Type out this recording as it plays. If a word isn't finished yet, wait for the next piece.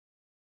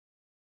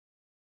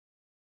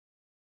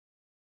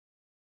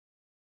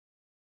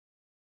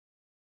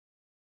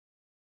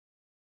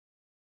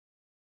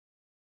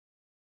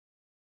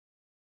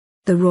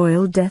The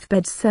Royal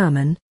Deathbed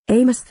Sermon,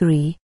 Amos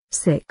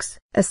 3:6,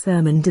 a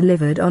sermon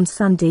delivered on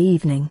Sunday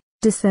evening,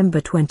 December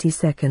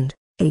 22,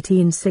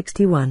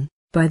 1861,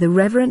 by the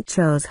Reverend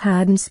Charles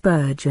Haddon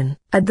Spurgeon,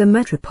 at the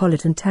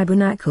Metropolitan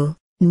Tabernacle,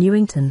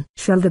 Newington.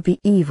 Shall there be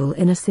evil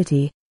in a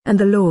city, and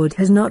the Lord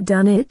has not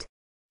done it?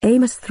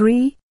 Amos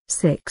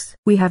 3:6.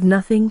 We have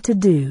nothing to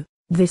do,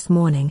 this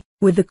morning,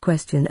 with the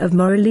question of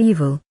moral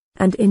evil,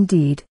 and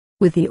indeed,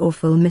 with the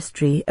awful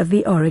mystery of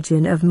the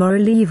origin of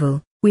moral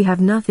evil. We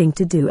have nothing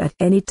to do at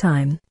any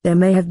time. There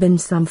may have been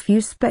some few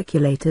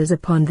speculators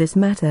upon this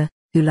matter,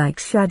 who like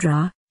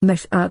Shadrach,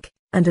 Meshach,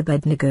 and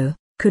Abednego,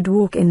 could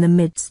walk in the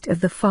midst of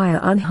the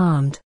fire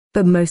unharmed,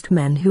 but most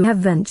men who have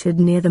ventured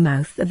near the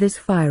mouth of this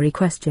fiery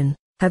question,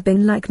 have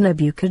been like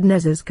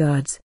Nebuchadnezzar's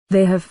guards.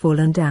 They have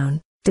fallen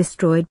down,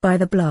 destroyed by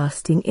the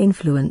blasting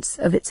influence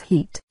of its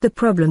heat. The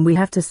problem we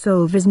have to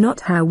solve is not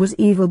how was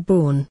evil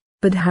born,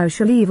 but how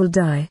shall evil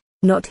die,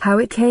 not how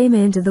it came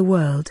into the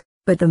world,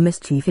 but the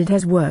mischief it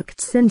has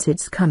worked since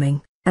its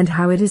coming, and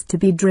how it is to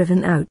be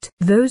driven out.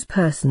 Those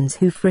persons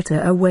who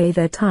fritter away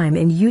their time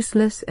in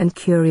useless and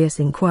curious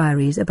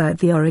inquiries about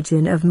the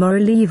origin of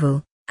moral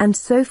evil, and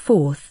so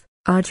forth,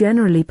 are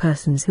generally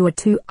persons who are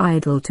too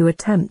idle to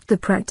attempt the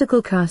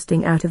practical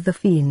casting out of the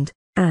fiend,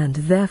 and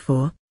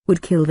therefore,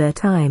 would kill their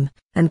time,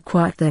 and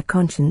quiet their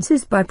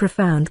consciences by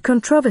profound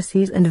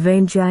controversies and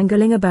vain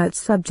jangling about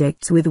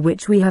subjects with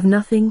which we have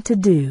nothing to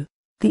do.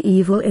 The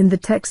evil in the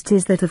text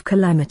is that of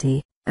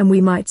calamity, and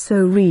we might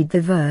so read the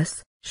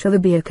verse, shall there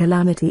be a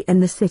calamity in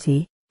the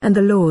city, and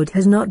the Lord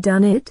has not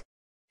done it?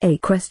 A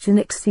question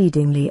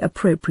exceedingly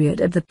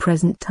appropriate at the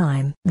present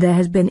time. There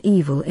has been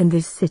evil in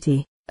this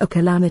city, a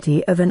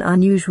calamity of an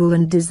unusual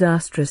and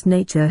disastrous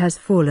nature has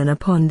fallen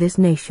upon this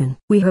nation.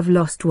 We have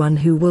lost one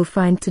who will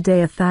find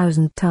today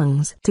 1,000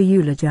 tongues to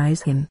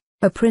eulogize him,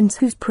 a prince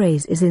whose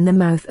praise is in the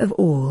mouth of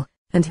all,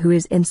 and who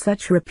is in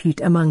such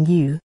repute among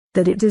you,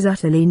 that it is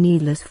utterly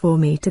needless for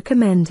me to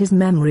commend his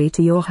memory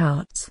to your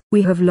hearts.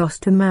 We have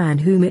lost a man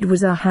whom it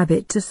was our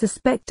habit to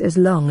suspect as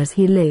long as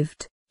he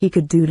lived. He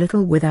could do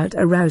little without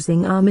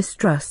arousing our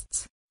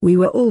mistrusts. We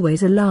were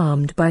always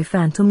alarmed by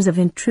phantoms of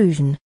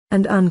intrusion,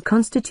 and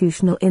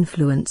unconstitutional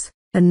influence,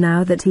 and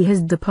now that he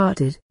has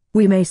departed,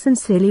 we may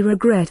sincerely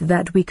regret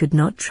that we could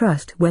not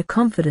trust where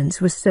confidence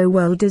was so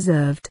well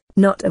deserved.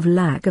 Not of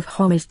lack of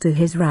homage to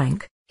his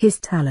rank, his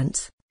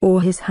talents,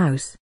 or his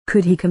house,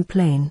 could he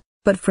complain,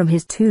 but from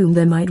his tomb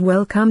there might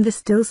well come the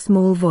still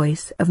small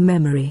voice of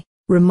memory,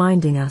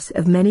 reminding us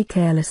of many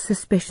careless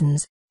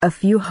suspicions, a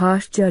few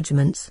harsh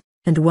judgments,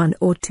 and one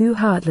or two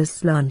heartless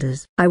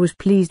slanders. I was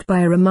pleased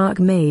by a remark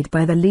made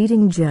by the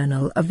leading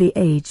journal of the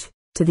age,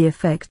 to the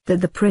effect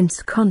that the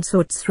Prince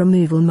Consort's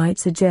removal might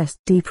suggest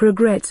deep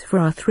regrets for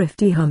our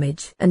thrifty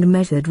homage and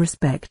measured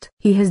respect.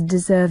 He has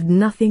deserved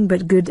nothing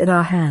but good at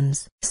our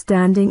hands.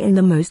 Standing in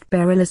the most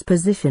perilous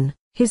position,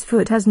 his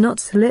foot has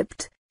not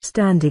slipped.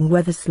 Standing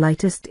where the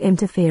slightest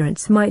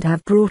interference might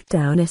have brought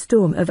down a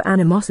storm of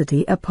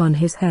animosity upon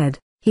his head,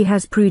 he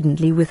has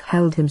prudently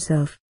withheld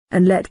himself,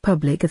 and let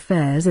public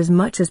affairs as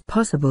much as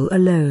possible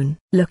alone.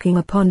 Looking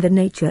upon the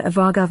nature of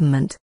our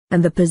government,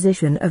 and the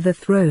position of the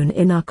throne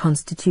in our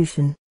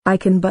constitution, I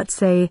can but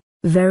say,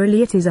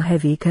 verily it is a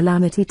heavy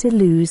calamity to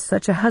lose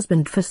such a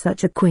husband for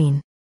such a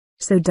queen.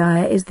 So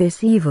dire is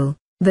this evil,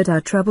 that our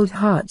troubled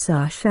hearts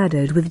are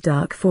shadowed with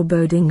dark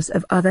forebodings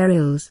of other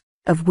ills,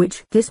 of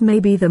which this may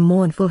be the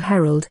mournful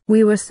herald.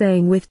 We were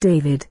saying with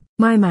David,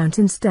 my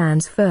mountain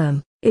stands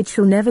firm, it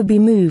shall never be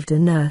moved.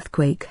 An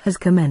earthquake has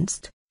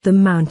commenced, the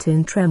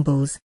mountain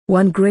trembles,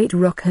 one great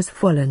rock has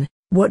fallen,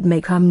 what may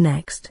come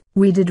next?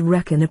 We did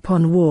reckon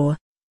upon war,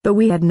 but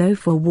we had no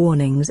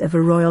forewarnings of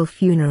a royal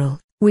funeral.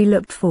 We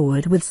looked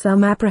forward with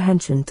some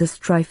apprehension to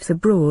strifes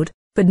abroad,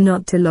 but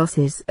not to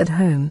losses at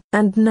home.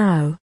 And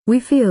now, we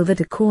feel that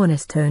a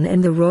cornerstone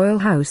in the royal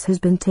house has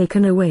been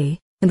taken away,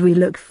 and we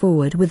look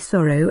forward with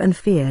sorrow and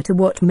fear to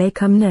what may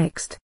come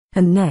next,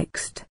 and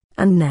next,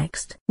 and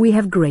next. We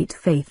have great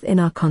faith in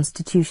our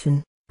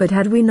Constitution, but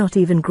had we not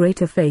even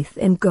greater faith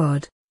in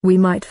God, we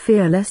might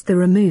fear lest the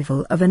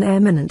removal of an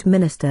eminent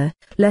minister,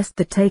 lest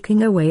the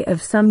taking away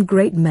of some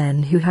great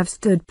men who have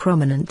stood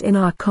prominent in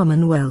our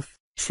commonwealth,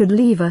 should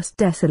leave us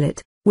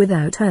desolate,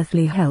 without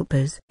earthly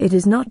helpers. It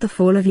is not the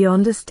fall of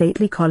yonder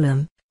stately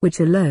column, which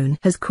alone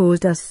has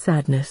caused us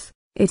sadness.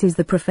 It is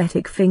the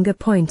prophetic finger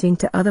pointing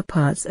to other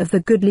parts of the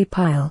goodly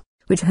pile,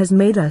 which has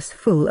made us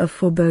full of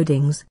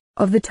forebodings,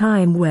 of the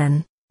time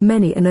when,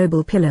 many a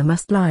noble pillar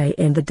must lie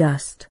in the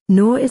dust.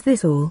 Nor is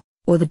this all,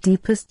 or the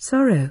deepest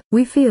sorrow.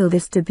 We feel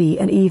this to be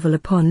an evil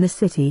upon the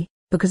city,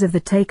 because of the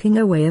taking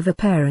away of a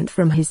parent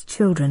from his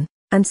children,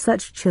 and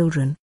such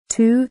children,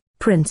 too,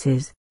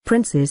 princes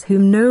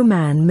whom no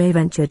man may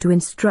venture to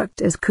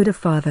instruct as could a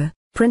father,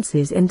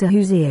 princes into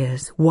whose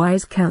ears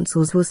wise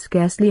counsels will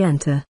scarcely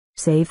enter,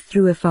 save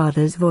through a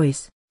father's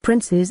voice,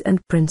 princes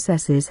and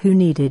princesses who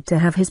needed to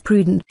have his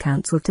prudent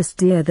counsel to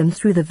steer them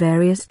through the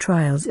various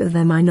trials of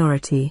their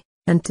minority,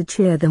 and to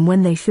cheer them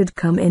when they should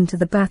come into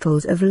the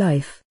battles of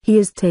life. He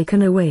is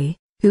taken away,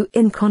 who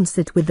in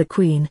concert with the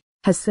Queen,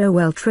 has so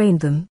well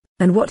trained them,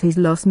 and what his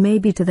loss may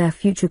be to their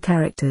future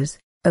characters,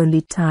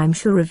 only time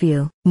shall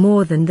reveal.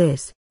 More than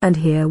this, and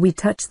here we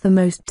touch the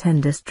most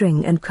tender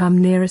string and come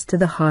nearest to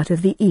the heart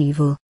of the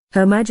evil,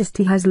 Her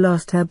Majesty has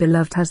lost her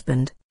beloved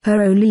husband,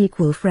 her only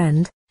equal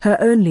friend, her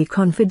only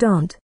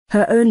confidant,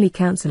 her only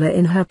counselor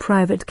in her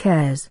private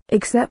cares.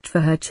 Except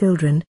for her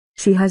children,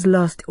 she has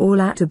lost all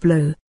at a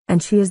blow,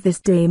 and she is this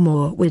day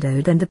more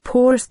widowed than the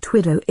poorest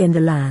widow in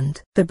the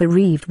land. The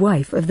bereaved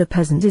wife of the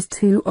peasant is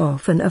too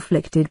often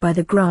afflicted by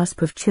the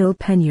grasp of chill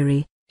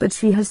penury, but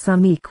she has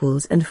some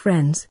equals and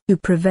friends who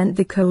prevent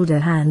the colder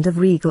hand of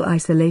regal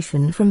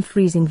isolation from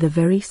freezing the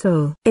very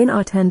soul. In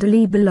our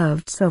tenderly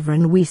beloved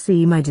sovereign we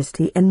see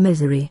majesty and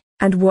misery,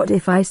 and what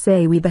if I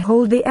say we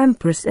behold the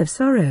Empress of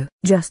sorrow?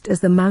 Just as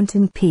the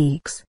mountain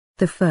peaks,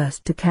 the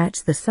first to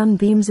catch the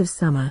sunbeams of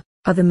summer,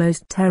 are the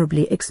most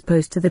terribly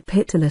exposed to the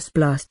pitiless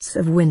blasts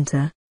of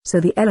winter, so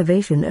the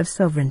elevation of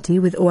sovereignty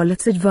with all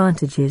its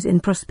advantages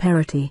in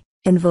prosperity,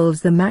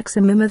 involves the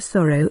maximum of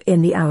sorrow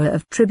in the hour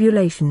of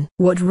tribulation.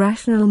 What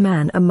rational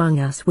man among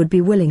us would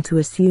be willing to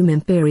assume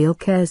imperial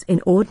cares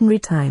in ordinary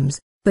times,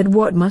 but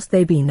what must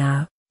they be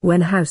now, when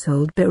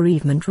household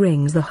bereavement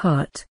wrings the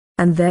heart,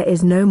 and there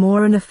is no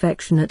more an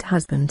affectionate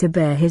husband to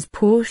bear his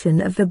portion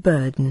of the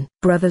burden?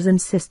 Brothers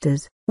and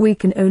sisters, we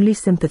can only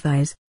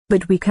sympathize,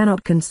 but we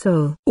cannot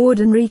console.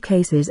 Ordinary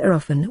cases are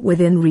often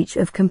within reach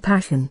of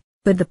compassion,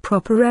 but the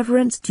proper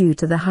reverence due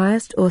to the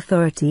highest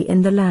authority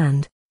in the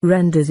land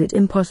renders it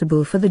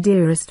impossible for the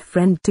dearest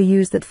friend to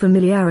use that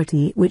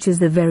familiarity which is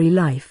the very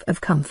life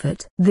of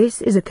comfort.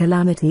 This is a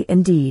calamity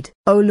indeed.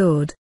 O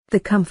Lord,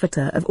 the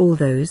comforter of all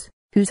those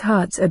whose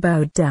hearts are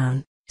bowed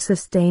down,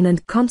 sustain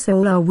and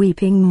console our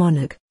weeping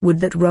monarch.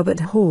 Would that Robert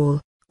Hall,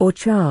 or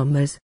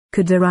Chalmers,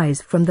 could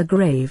arise from the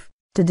grave,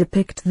 to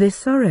depict this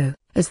sorrow.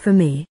 As for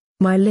me,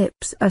 my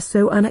lips are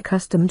so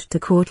unaccustomed to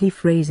courtly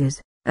phrases,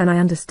 and I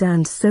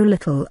understand so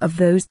little of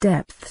those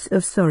depths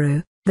of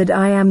sorrow, that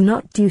I am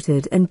not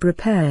tutored and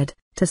prepared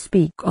to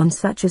speak on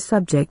such a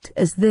subject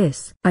as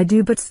this. I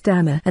do but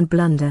stammer and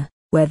blunder,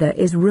 where there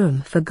is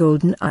room for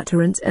golden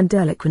utterance and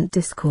eloquent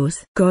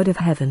discourse. God of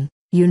heaven,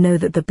 you know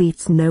that there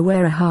beats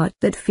nowhere a heart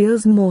that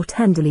feels more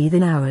tenderly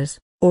than ours,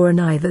 or an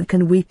eye that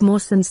can weep more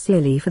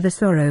sincerely for the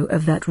sorrow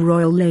of that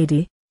royal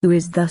lady, who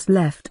is thus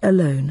left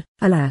alone.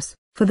 Alas,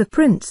 for the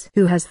prince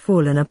who has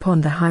fallen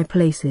upon the high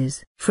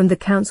places. From the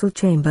council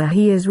chamber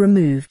he is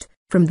removed,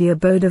 from the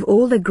abode of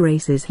all the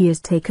graces he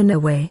is taken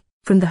away,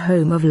 from the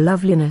home of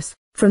loveliness,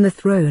 from the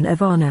throne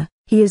of honor,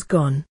 he is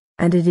gone,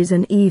 and it is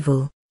an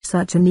evil,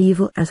 such an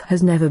evil as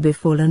has never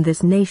befallen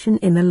this nation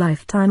in the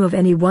lifetime of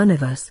any one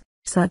of us,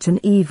 such an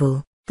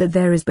evil, that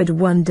there is but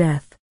one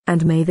death,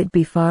 and may that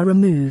be far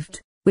removed,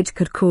 which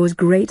could cause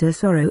greater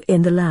sorrow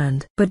in the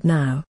land. But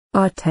now,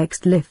 our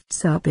text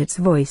lifts up its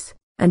voice,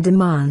 and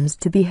demands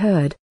to be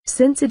heard,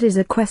 since it is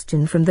a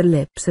question from the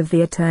lips of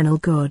the eternal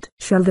God.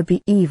 Shall there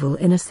be evil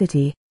in a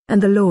city,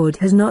 and the Lord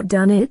has not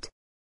done it?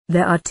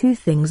 There are two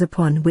things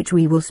upon which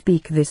we will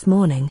speak this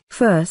morning.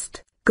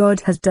 First, God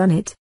has done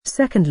it.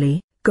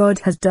 Secondly, God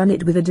has done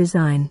it with a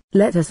design.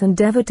 Let us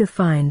endeavor to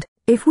find,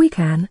 if we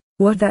can,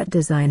 what that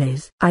design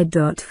is.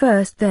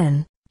 First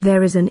then,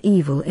 there is an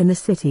evil in the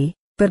city,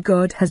 but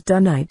God has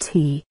done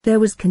it. There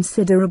was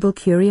considerable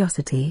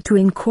curiosity to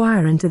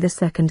inquire into the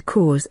second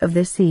cause of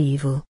this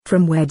evil.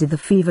 From where did the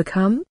fever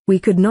come? We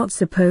could not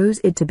suppose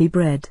it to be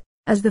bred,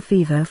 as the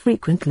fever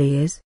frequently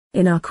is,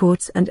 in our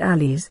courts and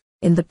alleys,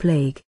 in the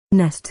plague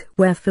nest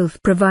where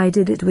filth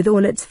provided it with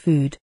all its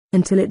food,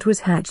 until it was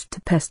hatched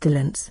to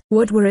pestilence.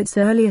 What were its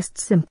earliest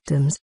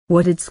symptoms,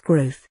 what its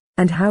growth,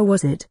 and how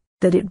was it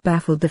that it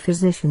baffled the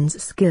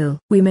physician's skill?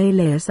 We may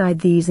lay aside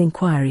these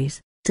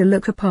inquiries, to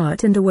look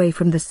apart and away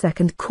from the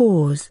second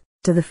cause,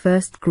 to the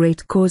first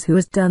great cause who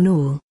has done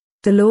all.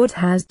 The Lord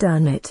has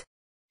done it.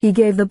 He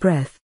gave the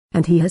breath,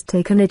 and he has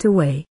taken it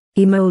away.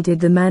 He molded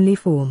the manly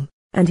form,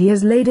 and he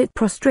has laid it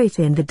prostrate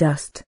in the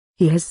dust.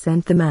 He has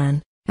sent the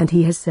man, and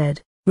he has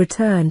said,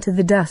 return to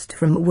the dust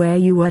from where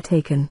you were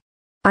taken.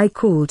 I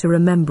call to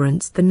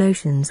remembrance the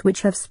notions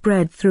which have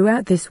spread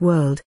throughout this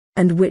world,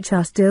 and which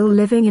are still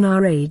living in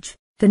our age,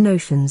 the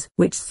notions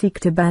which seek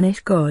to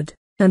banish God,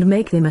 and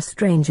make him a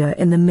stranger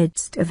in the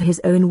midst of his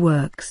own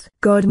works.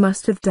 God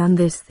must have done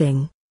this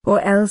thing, or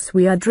else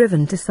we are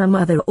driven to some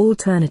other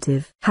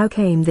alternative. How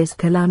came this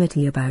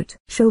calamity about?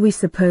 Shall we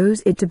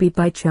suppose it to be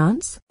by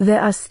chance?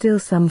 There are still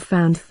some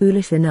found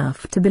foolish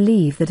enough to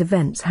believe that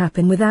events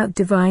happen without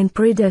divine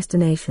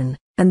predestination,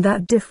 and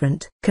that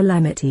different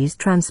calamities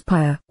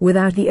transpire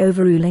without the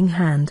overruling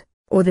hand,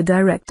 or the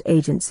direct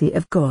agency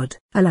of God.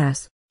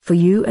 Alas, for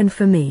you and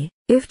for me,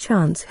 if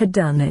chance had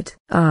done it.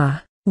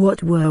 Ah,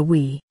 what were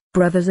we,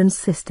 brothers and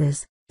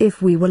sisters,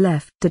 if we were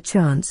left to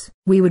chance?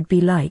 We would be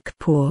like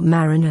poor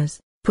mariners,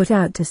 put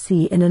out to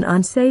sea in an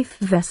unsafe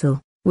vessel,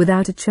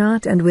 without a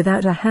chart and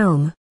without a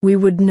helm. We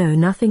would know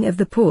nothing of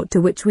the port to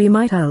which we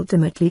might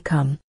ultimately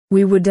come.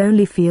 We would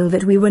only feel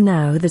that we were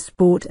now the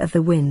sport of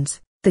the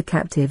winds, the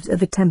captives of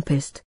the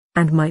tempest,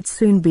 and might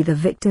soon be the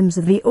victims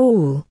of the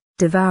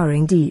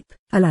all-devouring deep.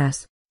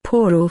 Alas,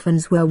 poor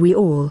orphans were we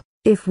all,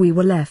 if we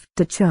were left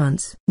to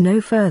chance,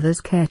 no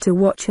further's care to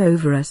watch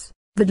over us,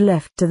 but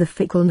left to the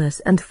fickleness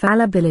and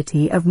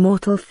fallibility of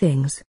mortal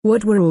things.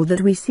 What were all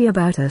that we see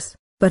about us,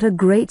 but a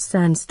great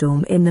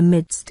sandstorm in the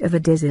midst of a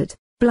desert,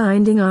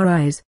 blinding our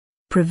eyes,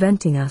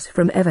 preventing us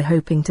from ever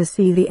hoping to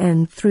see the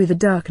end through the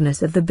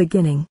darkness of the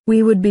beginning?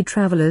 We would be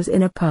travelers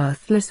in a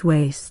pathless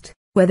waste,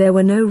 where there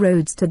were no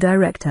roads to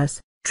direct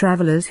us,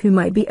 travelers who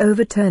might be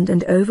overturned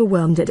and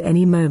overwhelmed at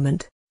any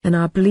moment, and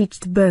our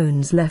bleached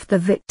bones left the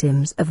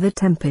victims of the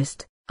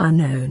tempest,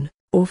 unknown,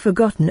 or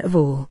forgotten of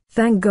all.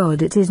 Thank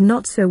God it is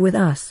not so with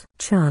us.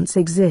 Chance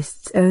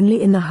exists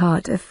only in the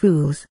heart of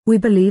fools. We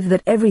believe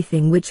that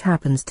everything which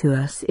happens to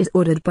us is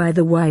ordered by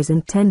the wise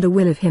and tender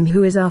will of Him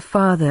who is our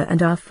Father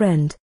and our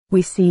friend.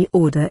 We see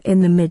order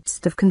in the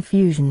midst of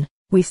confusion.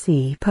 We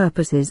see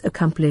purposes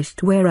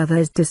accomplished where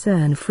others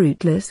discern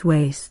fruitless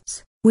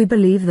wastes. We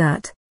believe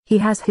that He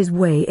has His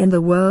way in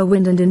the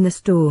whirlwind and in the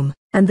storm,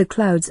 and the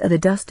clouds are the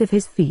dust of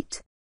His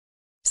feet.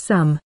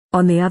 Some,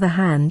 on the other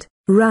hand,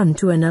 run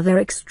to another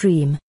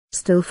extreme,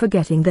 still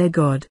forgetting their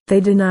God.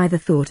 They deny the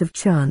thought of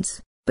chance,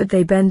 but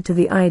they bend to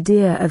the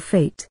idea of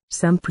fate.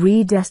 Some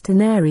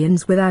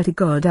predestinarians without a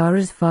God are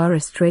as far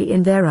astray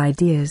in their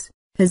ideas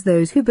as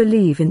those who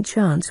believe in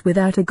chance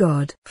without a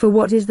God. For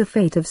what is the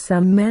fate of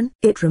some men?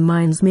 It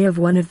reminds me of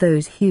one of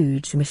those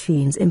huge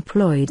machines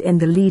employed in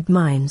the lead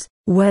mines,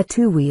 where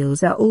two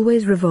wheels are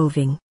always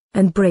revolving,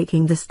 and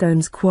breaking the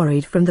stones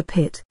quarried from the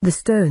pit. The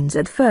stones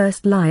at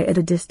first lie at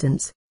a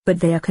distance,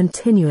 but they are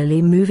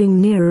continually moving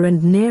nearer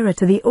and nearer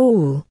to the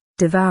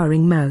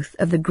all-devouring mouth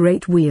of the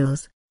great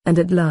wheels, and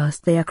at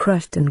last they are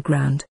crushed and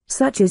ground.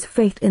 Such is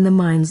fate in the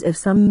minds of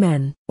some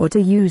men. Or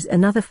to use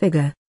another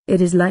figure, it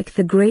is like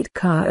the great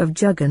car of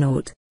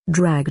Juggernaut,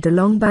 dragged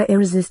along by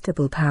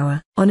irresistible power.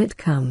 On it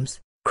comes,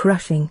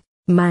 crushing,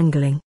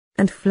 mangling,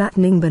 and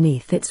flattening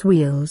beneath its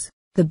wheels,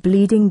 the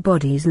bleeding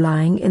bodies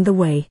lying in the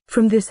way.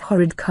 From this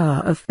horrid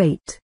car of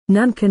fate,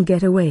 none can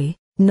get away,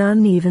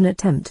 none even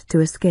attempt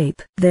to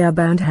escape. They are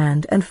bound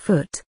hand and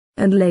foot,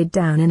 and laid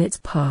down in its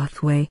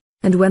pathway,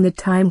 and when the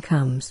time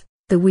comes,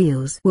 the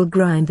wheels will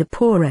grind the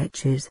poor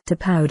wretches to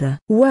powder.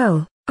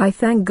 Well, I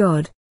thank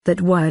God,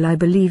 that while I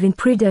believe in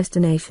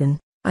predestination,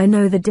 I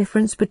know the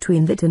difference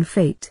between that and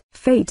fate.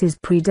 Fate is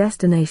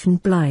predestination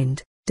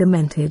blind,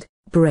 demented,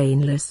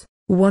 brainless,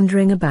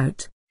 wandering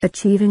about,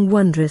 achieving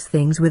wondrous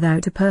things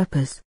without a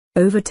purpose,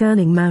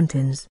 overturning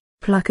mountains,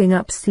 plucking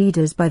up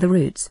cedars by the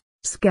roots,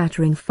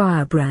 scattering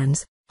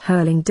firebrands,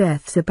 hurling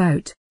deaths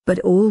about, but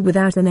all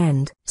without an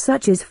end.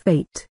 Such is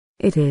fate.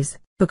 It is,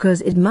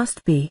 because it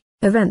must be.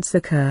 Events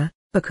occur,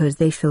 because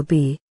they shall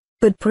be.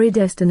 But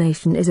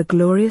predestination is a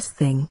glorious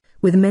thing.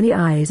 With many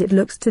eyes it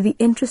looks to the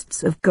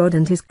interests of God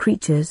and His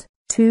creatures,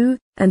 too,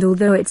 and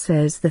although it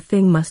says the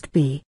thing must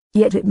be,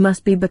 yet it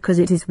must be because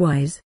it is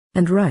wise,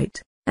 and right,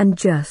 and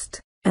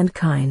just, and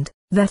kind,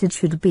 that it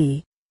should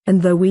be.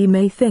 And though we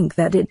may think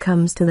that it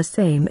comes to the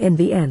same in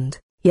the end,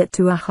 yet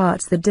to our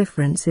hearts the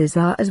differences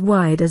are as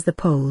wide as the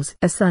poles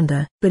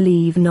asunder.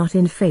 Believe not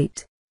in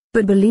fate,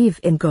 but believe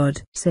in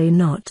God. Say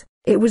not,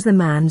 it was the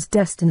man's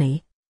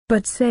destiny,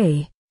 but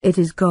say, it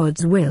is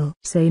God's will.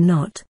 Say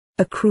not,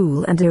 a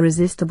cruel and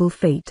irresistible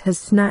fate has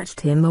snatched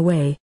him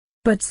away,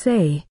 but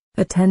say,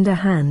 a tender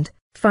hand,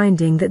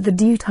 finding that the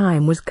due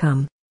time was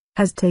come,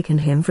 has taken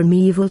him from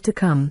evil to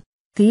come.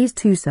 These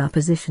two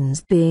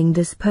suppositions being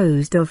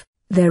disposed of,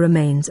 there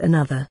remains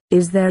another.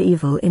 Is there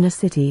evil in a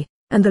city,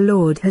 and the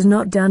Lord has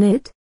not done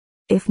it?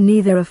 If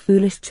neither a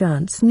foolish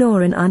chance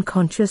nor an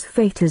unconscious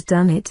fate has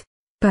done it,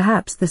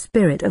 perhaps the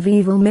spirit of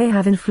evil may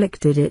have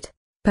inflicted it.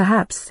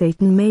 Perhaps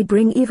Satan may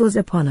bring evils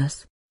upon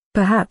us.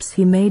 Perhaps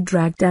he may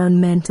drag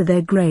down men to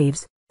their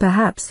graves.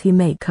 Perhaps he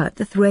may cut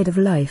the thread of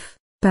life.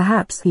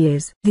 Perhaps he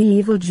is the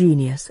evil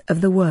genius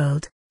of the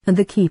world, and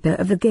the keeper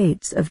of the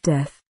gates of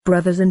death.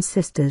 Brothers and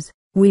sisters,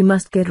 we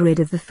must get rid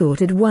of the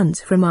thought at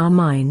once from our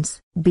minds.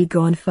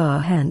 Begone far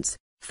hence,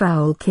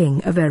 foul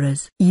king of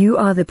errors. You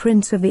are the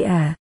prince of the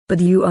air, but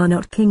you are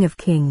not king of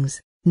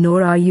kings,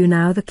 nor are you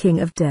now the king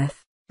of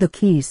death. The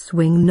keys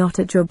swing not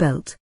at your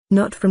belt,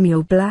 not from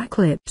your black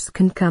lips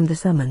can come the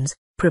summons,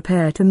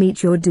 prepare to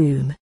meet your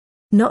doom.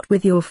 Not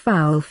with your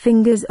foul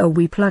fingers are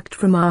we plucked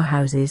from our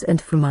houses and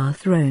from our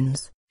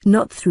thrones.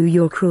 Not through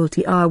your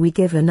cruelty are we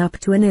given up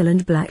to an ill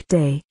and black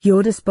day.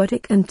 Your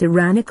despotic and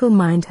tyrannical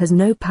mind has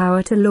no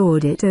power to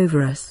lord it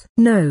over us.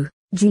 No,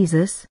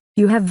 Jesus,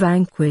 you have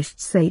vanquished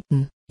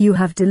Satan. You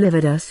have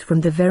delivered us from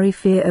the very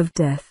fear of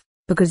death,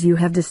 because you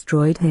have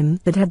destroyed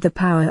him that had the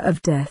power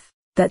of death,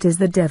 that is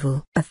the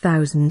devil.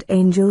 1,000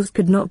 angels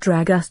could not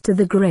drag us to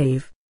the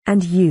grave,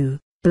 and you,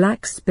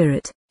 black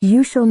spirit,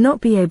 you shall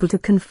not be able to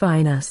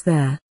confine us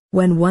there,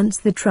 when once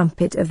the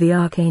trumpet of the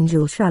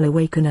archangel shall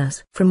awaken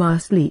us from our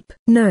sleep.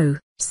 No,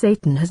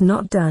 Satan has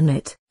not done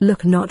it.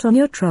 Look not on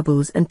your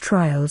troubles and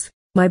trials,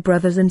 my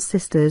brothers and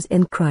sisters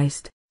in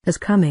Christ, as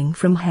coming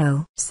from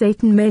hell.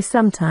 Satan may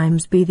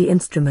sometimes be the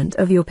instrument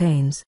of your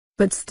pains,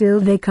 but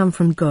still they come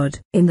from God.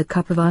 In the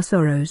cup of our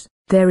sorrows,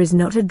 there is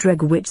not a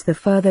dreg which the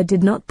Father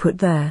did not put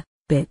there.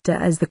 Bitter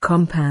as the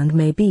compound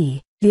may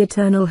be, the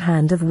eternal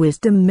hand of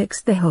wisdom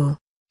mixed the whole.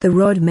 The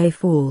rod may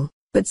fall,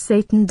 but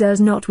Satan does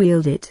not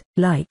wield it.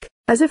 Like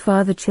as a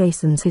father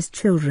chastens his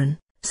children,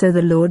 so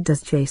the Lord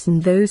does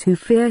chasten those who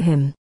fear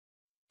him.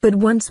 But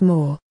once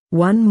more,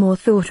 one more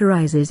thought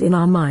arises in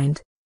our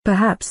mind.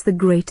 Perhaps the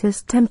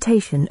greatest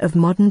temptation of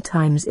modern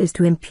times is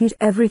to impute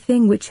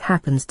everything which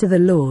happens to the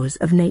laws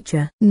of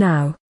nature.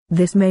 Now,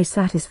 this may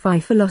satisfy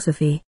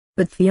philosophy,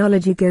 but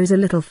theology goes a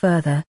little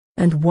further,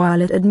 and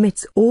while it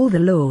admits all the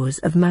laws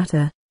of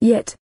matter,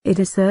 yet, it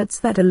asserts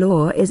that a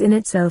law is in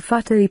itself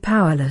utterly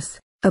powerless,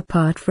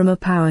 apart from a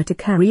power to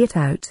carry it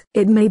out.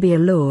 It may be a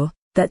law,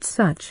 that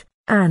such,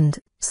 and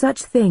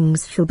such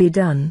things shall be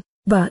done,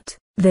 but,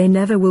 they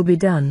never will be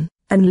done,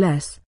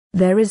 unless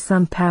there is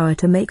some power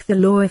to make the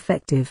law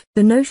effective.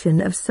 The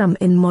notion of some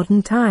in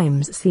modern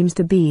times seems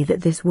to be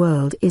that this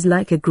world is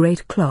like a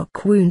great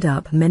clock wound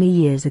up many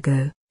years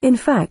ago. In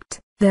fact,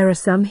 there are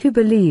some who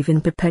believe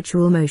in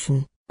perpetual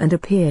motion, and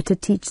appear to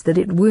teach that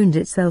it wound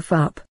itself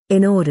up,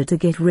 in order to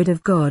get rid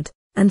of God,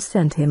 and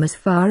send him as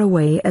far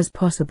away as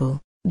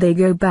possible. They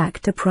go back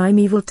to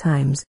primeval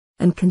times,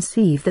 and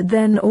conceive that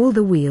then all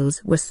the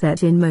wheels were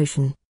set in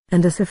motion,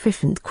 and a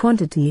sufficient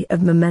quantity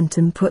of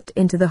momentum put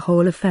into the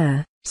whole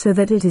affair, so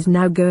that it is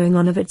now going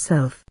on of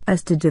itself.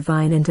 As to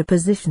divine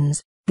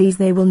interpositions, these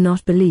they will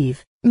not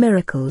believe.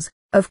 Miracles,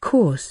 of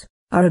course,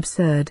 are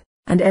absurd,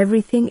 and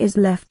everything is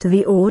left to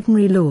the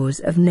ordinary laws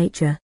of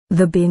nature,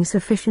 there being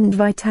sufficient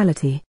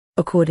vitality,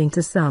 according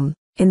to some,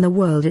 in the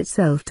world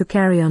itself to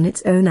carry on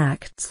its own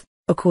acts,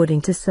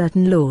 according to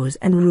certain laws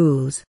and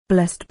rules.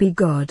 Blessed be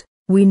God,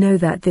 we know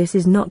that this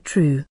is not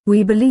true.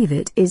 We believe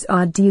it is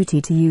our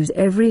duty to use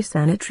every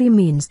sanitary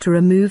means to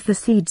remove the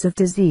seeds of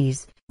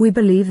disease. We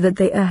believe that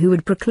they are who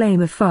would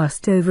proclaim a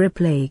fast over a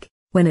plague,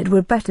 when it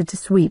were better to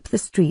sweep the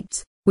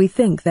streets. We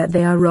think that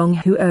they are wrong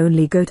who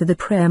only go to the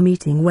prayer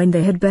meeting when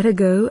they had better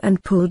go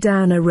and pull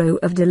down a row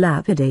of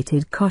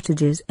dilapidated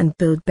cottages and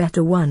build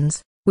better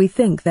ones. We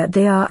think that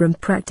they are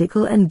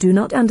impractical and do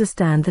not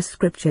understand the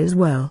scriptures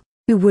well,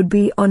 who would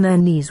be on their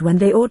knees when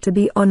they ought to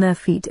be on their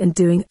feet and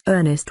doing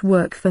earnest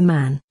work for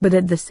man. But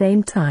at the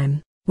same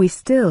time, we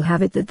still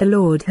have it that the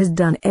Lord has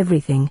done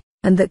everything,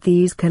 and that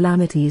these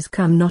calamities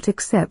come not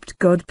except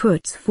God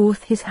puts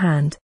forth his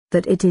hand,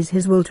 that it is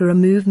his will to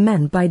remove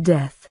men by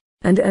death,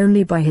 and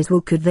only by his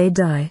will could they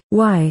die.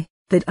 Why,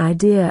 that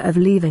idea of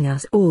leaving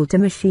us all to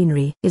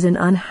machinery is an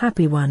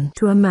unhappy one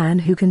to a man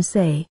who can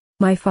say,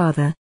 my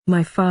Father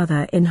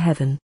in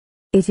heaven.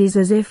 It is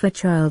as if a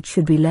child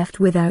should be left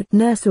without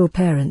nurse or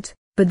parent,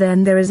 but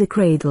then there is a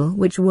cradle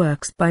which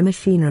works by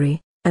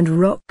machinery, and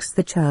rocks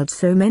the child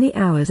so many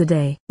hours a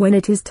day. When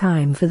it is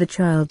time for the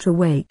child to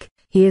wake,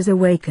 he is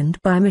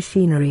awakened by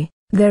machinery.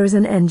 There is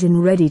an engine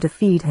ready to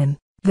feed him.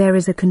 There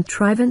is a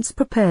contrivance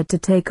prepared to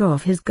take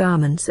off his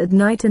garments at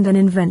night and an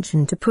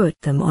invention to put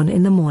them on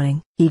in the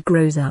morning. He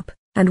grows up,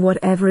 and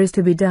whatever is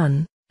to be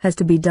done, has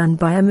to be done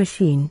by a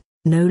machine.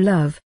 No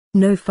love,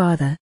 no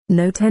father,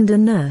 no tender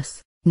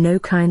nurse, no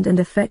kind and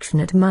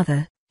affectionate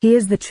mother. He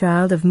is the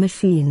child of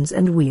machines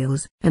and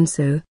wheels, and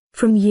so,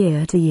 from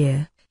year to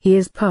year, he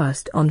is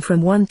passed on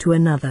from one to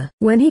another.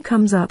 When he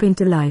comes up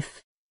into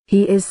life,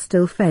 he is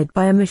still fed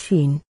by a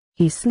machine.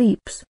 He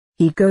sleeps,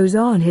 he goes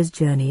on his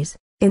journeys.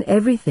 In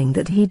everything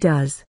that he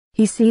does,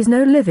 he sees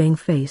no living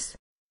face.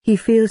 He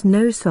feels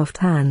no soft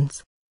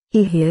hands.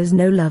 He hears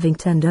no loving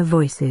tender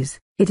voices.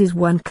 It is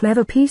one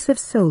clever piece of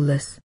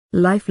soulless,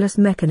 lifeless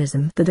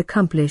mechanism that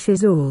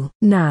accomplishes all.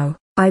 Now,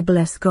 I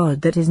bless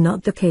God that is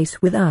not the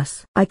case with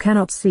us. I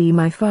cannot see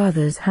my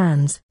Father's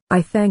hands.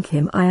 I thank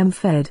him I am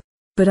fed,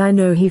 but I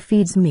know he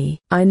feeds me.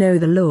 I know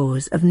the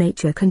laws of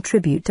nature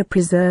contribute to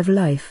preserve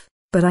life,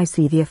 but I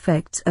see the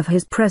effects of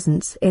his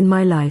presence in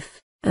my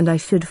life, and I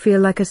should feel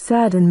like a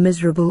sad and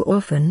miserable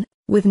orphan,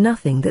 with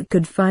nothing that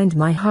could find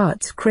my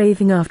heart's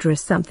craving after a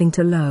something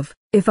to love,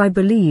 if I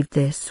believed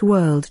this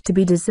world to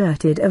be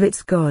deserted of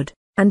its God,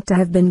 and to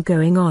have been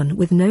going on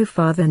with no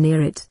Father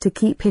near it to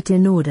keep it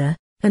in order,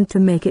 and to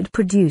make it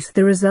produce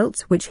the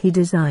results which he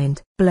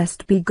designed.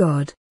 Blessed be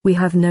God, we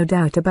have no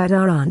doubt about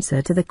our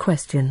answer to the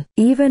question.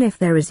 Even if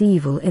there is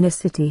evil in a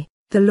city,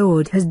 the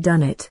Lord has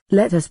done it.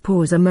 Let us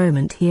pause a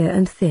moment here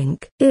and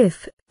think.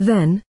 If,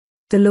 then,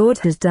 the Lord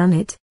has done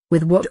it,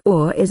 with what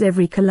awe is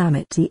every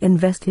calamity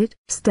invested?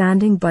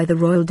 Standing by the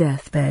royal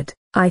deathbed,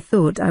 I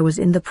thought I was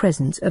in the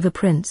presence of a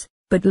prince,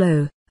 but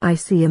lo, I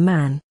see a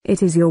man.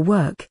 It is your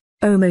work,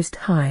 O Most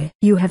High.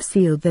 You have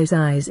sealed those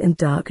eyes in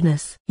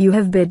darkness. You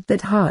have bid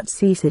that heart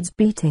cease its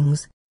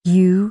beatings.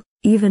 You,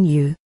 even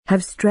you,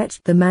 have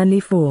stretched the manly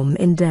form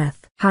in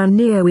death. How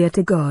near we are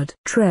to God.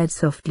 Tread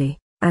softly,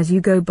 as you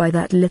go by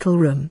that little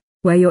room,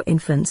 where your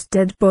infant's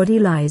dead body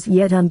lies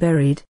yet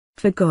unburied,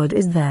 for God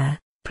is there,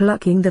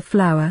 plucking the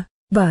flower,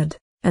 bud,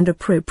 and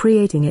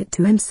appropriating it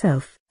to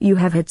himself. You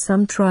have had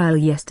some trial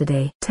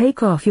yesterday.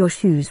 Take off your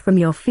shoes from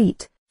your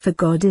feet, for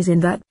God is in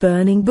that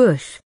burning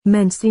bush.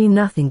 Men see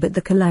nothing but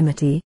the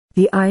calamity,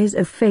 the eyes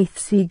of faith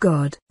see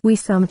God. We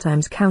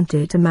sometimes count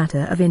it a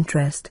matter of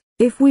interest,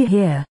 if we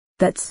hear,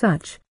 that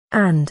such,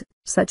 and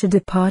such a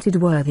departed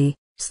worthy,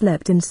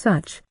 slept in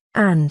such,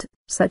 and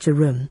such a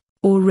room,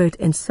 or wrote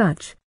in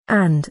such,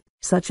 and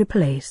such a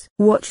place.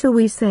 What shall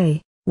we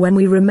say, when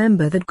we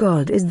remember that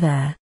God is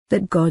there,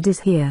 that God is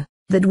here,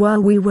 that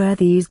while we wear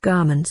these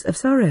garments of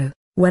sorrow,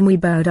 when we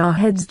bowed our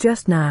heads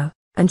just now,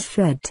 and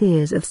shed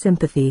tears of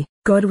sympathy,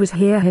 God was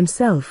here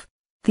himself,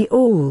 the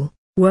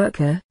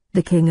all-worker,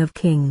 the King of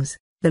Kings,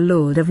 the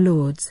Lord of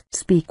Lords.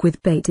 Speak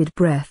with bated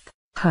breath,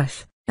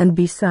 hush, and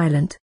be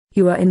silent,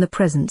 you are in the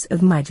presence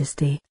of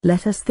majesty.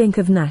 Let us think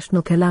of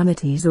national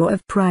calamities or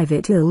of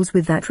private ills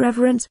with that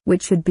reverence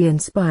which should be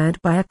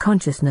inspired by a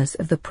consciousness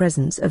of the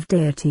presence of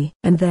deity.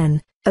 And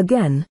then,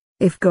 again,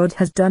 if God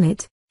has done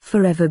it,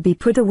 forever be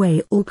put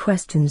away all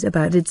questions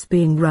about its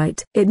being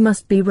right. It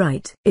must be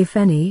right. If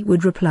any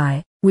would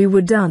reply, we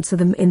would answer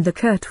them in the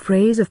curt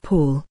phrase of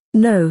Paul,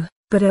 no,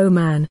 but O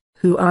man,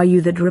 who are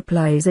you that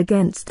replies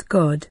against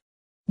God?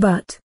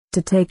 But,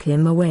 to take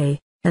him away,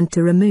 and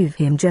to remove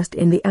him just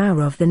in the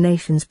hour of the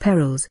nation's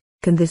perils,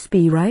 can this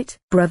be right?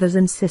 Brothers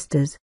and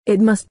sisters, it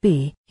must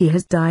be. He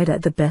has died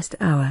at the best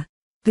hour.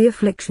 The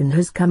affliction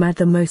has come at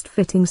the most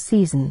fitting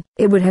season.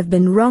 It would have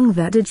been wrong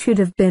that it should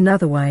have been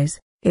otherwise.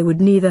 It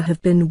would neither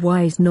have been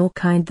wise nor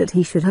kind that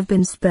he should have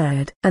been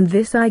spared. And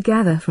this I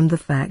gather from the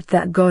fact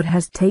that God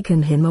has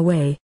taken him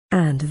away,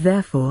 and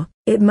therefore,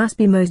 it must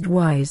be most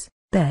wise,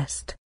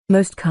 best,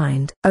 most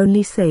kind.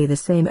 Only say the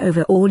same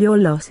over all your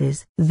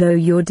losses. Though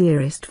your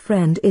dearest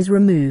friend is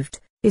removed,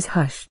 is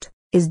hushed,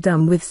 is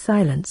dumb with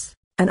silence,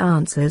 and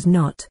answers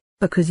not,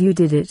 because you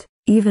did it,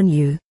 even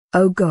you,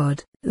 O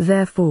God,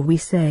 therefore we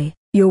say,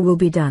 your will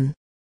be done.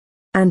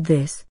 And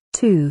this,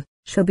 too,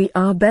 shall be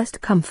our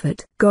best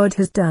comfort. God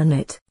has done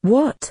it.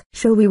 What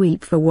shall we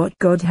weep for what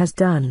God has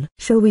done?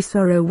 Shall we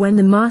sorrow when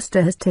the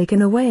Master has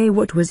taken away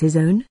what was his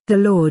own? The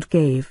Lord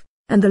gave,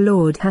 and the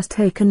Lord has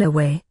taken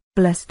away.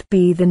 Blessed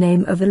be the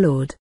name of the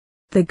Lord.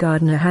 The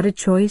gardener had a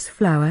choice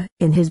flower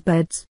in his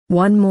beds.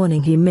 One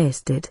morning he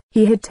missed it.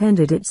 He had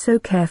tended it so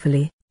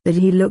carefully, that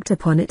he looked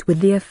upon it with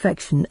the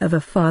affection of a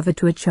father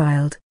to a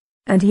child.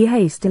 And he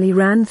hastily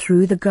ran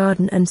through the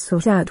garden and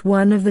sought out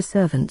one of the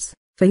servants,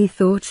 for he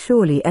thought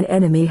surely an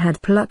enemy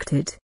had plucked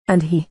it.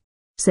 And he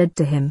said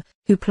to him,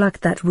 who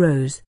plucked that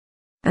rose?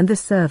 And the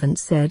servant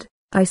said,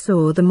 I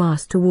saw the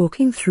master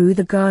walking through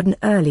the garden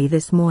early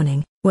this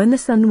morning, when the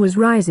sun was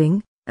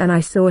rising, and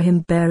I saw him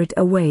bear it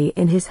away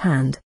in his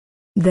hand.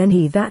 Then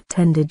he that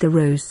tended the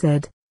rose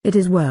said, It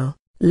is well,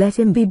 let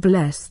him be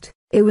blessed,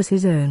 it was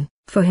his own,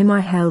 for him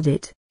I held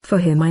it, for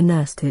him I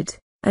nursed it,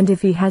 and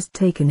if he has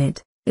taken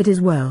it, it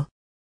is well.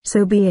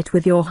 So be it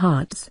with your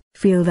hearts.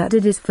 Feel that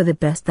it is for the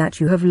best that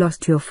you have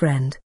lost your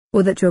friend,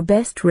 or that your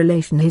best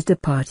relation is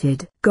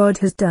departed. God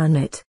has done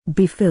it.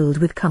 Be filled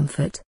with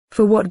comfort,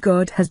 for what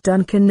God has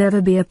done can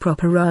never be a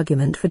proper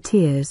argument for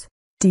tears.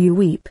 Do you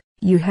weep,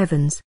 you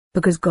heavens,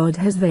 because God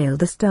has veiled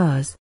the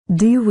stars?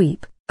 Do you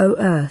weep, O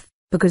earth,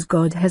 because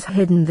God has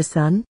hidden the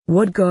sun?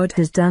 What God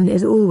has done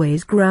is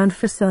always ground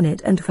for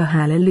sonnet and for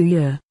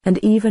hallelujah. And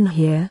even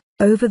here,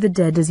 over the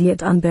dead as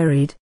yet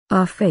unburied,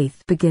 our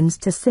faith begins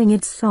to sing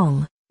its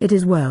song. It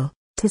is well,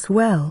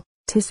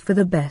 'tis for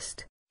the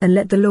best, and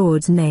let the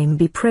Lord's name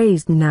be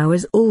praised now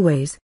as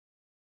always.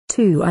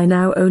 2. I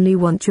now only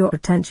want your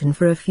attention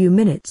for a few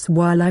minutes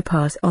while I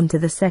pass on to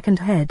the second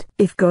head.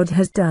 If God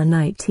has done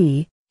it,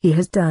 he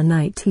has done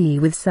it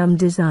with some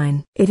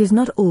design. It is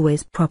not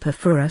always proper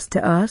for us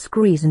to ask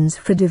reasons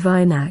for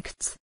divine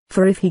acts,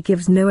 for if he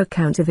gives no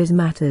account of his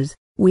matters,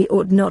 we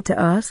ought not to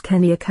ask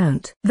any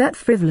account. That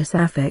frivolous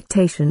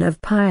affectation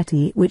of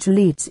piety which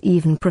leads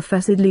even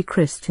professedly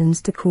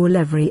Christians to call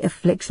every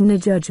affliction a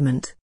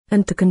judgment,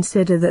 and to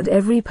consider that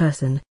every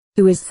person,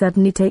 who is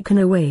suddenly taken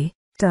away,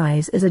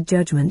 dies as a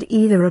judgment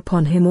either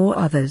upon him or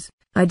others,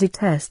 I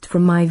detest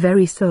from my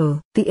very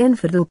soul. The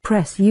infidel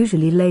press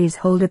usually lays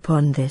hold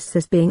upon this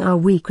as being our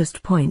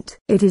weakest point.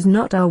 It is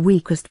not our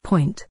weakest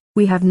point.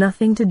 We have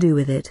nothing to do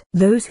with it.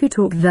 Those who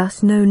talk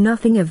thus know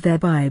nothing of their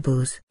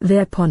Bibles. They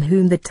upon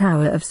whom the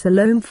Tower of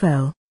Siloam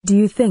fell, do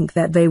you think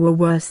that they were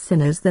worse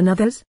sinners than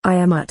others? I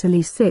am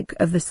utterly sick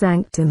of the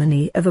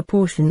sanctimony of a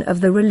portion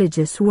of the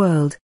religious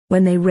world,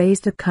 when they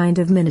raised a kind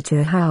of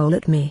miniature howl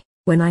at me,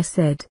 when I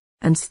said,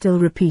 and still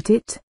repeat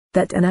it,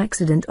 that an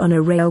accident on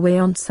a railway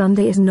on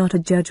Sunday is not a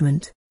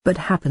judgment, but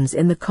happens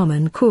in the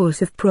common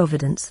course of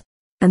Providence,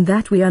 and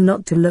that we are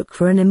not to look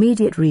for an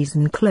immediate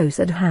reason close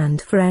at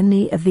hand for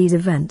any of these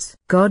events.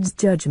 God's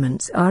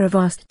judgments are a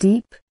vast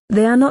deep,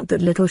 they are not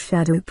that little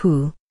shadow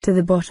pool, to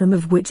the bottom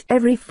of which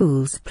every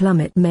fool's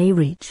plummet may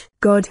reach.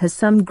 God has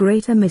some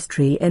greater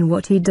mystery in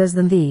what he does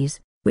than these,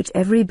 which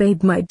every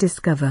babe might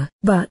discover.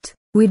 But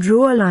we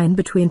draw a line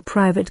between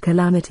private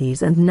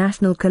calamities and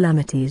national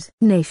calamities.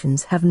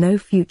 Nations have no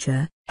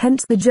future,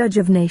 hence the judge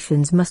of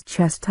nations must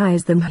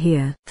chastise them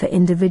here. For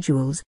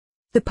individuals,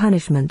 the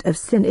punishment of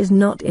sin is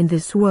not in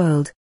this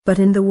world, but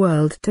in the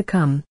world to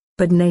come.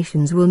 But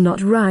nations will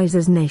not rise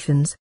as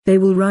nations, they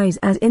will rise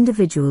as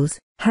individuals.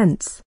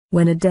 Hence,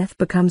 when a death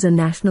becomes a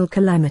national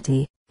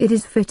calamity, it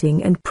is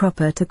fitting and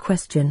proper to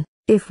question,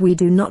 if we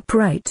do not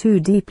pry too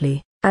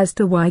deeply, as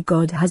to why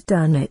God has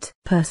done it.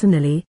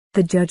 Personally,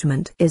 the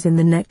judgment is in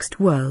the next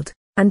world,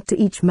 and to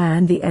each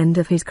man the end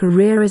of his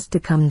career is to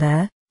come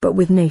there. but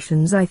with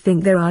nations I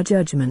think there are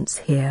judgments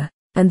here,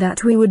 and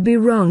that we would be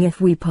wrong if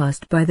we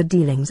passed by the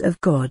dealings of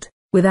God,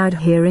 without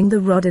hearing the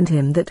rod and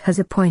him that has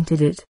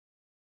appointed it.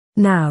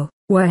 Now,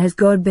 why has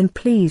God been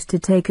pleased to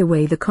take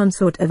away the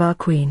consort of our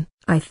queen?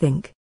 I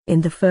think,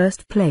 in the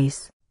first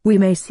place, we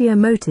may see a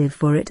motive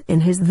for it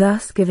in his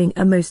thus giving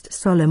a most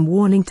solemn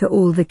warning to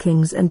all the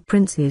kings and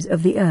princes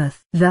of the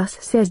earth. Thus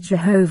says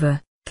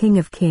Jehovah, King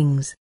of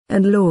kings,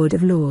 and Lord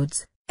of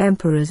lords,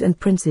 emperors and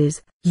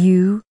princes,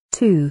 you,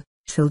 too,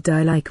 shall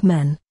die like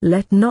men.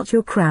 Let not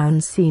your crown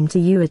seem to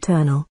you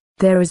eternal,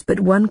 there is but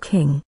one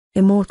king,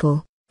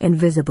 immortal,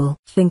 invisible.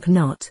 Think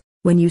not,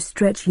 when you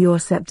stretch your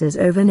scepters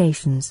over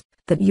nations,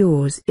 that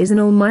yours is an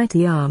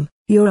almighty arm.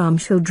 Your arm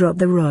shall drop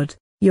the rod,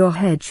 your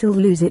head shall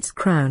lose its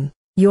crown,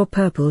 your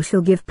purple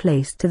shall give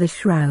place to the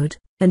shroud,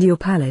 and your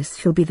palace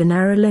shall be the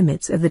narrow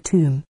limits of the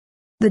tomb.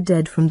 The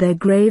dead from their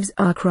graves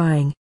are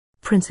crying,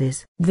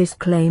 Princes, this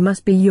clay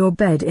must be your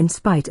bed in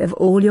spite of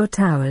all your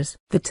towers.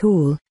 The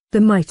tall, the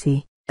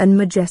mighty, and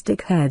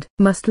majestic head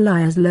must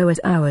lie as low as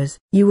ours.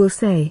 You will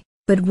say,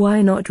 but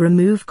why not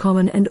remove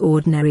common and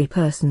ordinary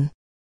person?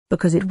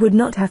 Because it would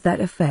not have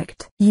that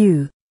effect.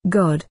 You,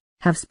 God,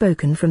 have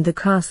spoken from the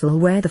castle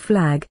where the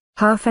flag,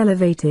 half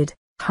elevated,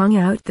 hung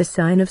out the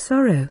sign of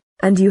sorrow,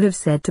 and you have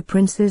said to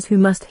princes who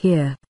must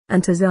hear,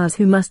 and to czars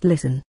who must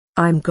listen,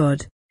 I'm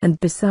God, and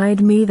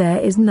beside me there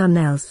is none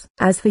else.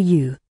 As for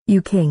you,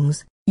 you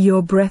kings,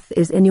 your breath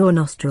is in your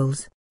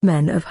nostrils,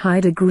 men of high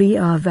degree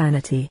are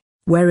vanity,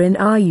 wherein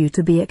are you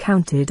to be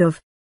accounted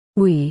of?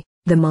 We,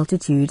 the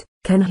multitude,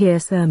 can hear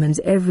sermons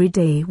every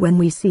day when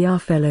we see our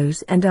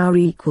fellows and our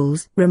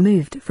equals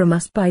removed from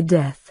us by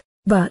death,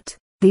 but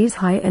these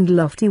high and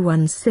lofty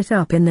ones sit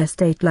up in their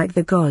state like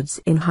the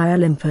gods in high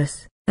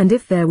Olympus, and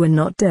if there were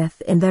not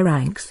death in their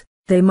ranks,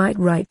 they might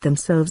write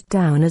themselves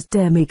down as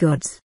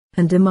demigods,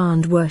 and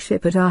demand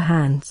worship at our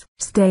hands.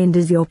 Stained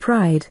is your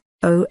pride,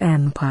 O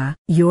empire.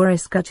 Your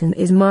escutcheon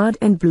is marred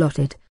and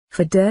blotted,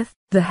 for death,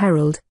 the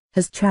herald,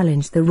 has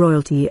challenged the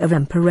royalty of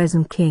emperors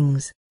and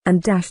kings,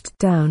 and dashed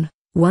down,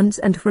 once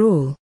and for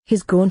all,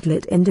 his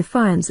gauntlet in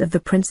defiance of the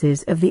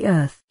princes of the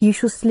earth. You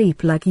shall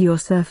sleep like your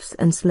serfs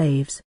and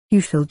slaves,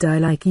 you shall die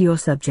like your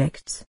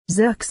subjects.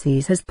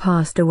 Xerxes has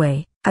passed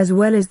away, as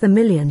well as the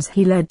millions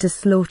he led to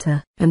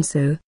slaughter, and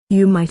so,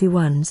 you mighty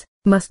ones,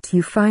 must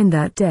you find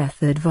that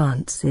death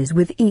advances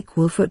with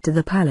equal foot to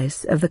the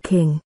palace of the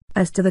king,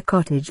 as to the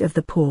cottage of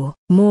the poor.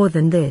 More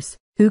than this,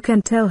 who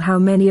can tell how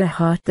many a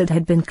heart that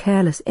had been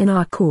careless in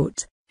our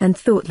court, and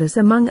thoughtless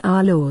among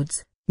our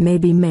lords, may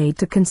be made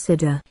to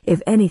consider,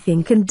 if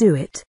anything can do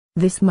it,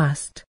 this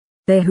must.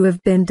 They who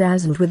have been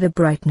dazzled with the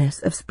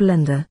brightness of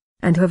splendor,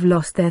 and have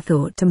lost their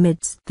thought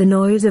amidst the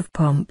noise of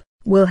pomp,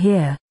 will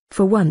hear,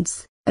 for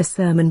once, a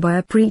sermon by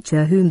a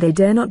preacher whom they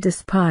dare not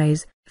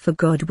despise, for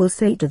God will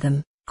say to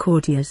them,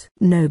 courtiers,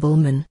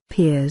 noblemen,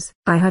 peers,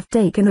 I have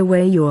taken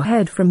away your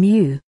head from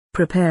you,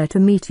 prepare to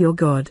meet your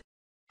God.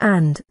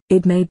 And,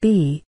 it may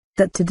be,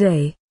 that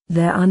today,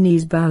 there are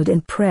knees bowed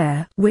in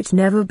prayer which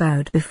never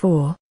bowed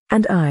before,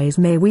 and eyes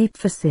may weep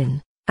for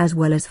sin, as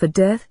well as for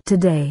death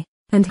today,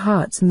 and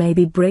hearts may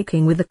be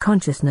breaking with the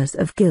consciousness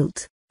of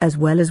guilt, as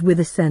well as with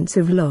a sense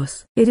of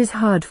loss. It is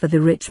hard for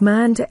the rich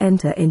man to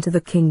enter into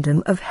the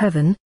kingdom of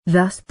heaven,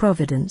 thus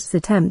Providence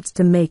attempts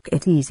to make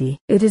it easy.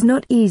 It is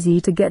not easy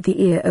to get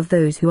the ear of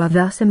those who are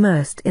thus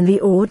immersed in the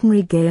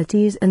ordinary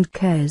gaieties and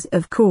cares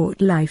of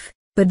court life,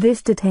 but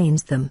this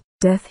detains them.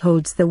 Death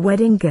holds the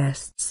wedding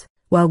guests,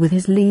 while with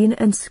his lean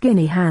and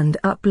skinny hand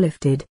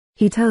uplifted,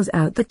 he tells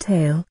out the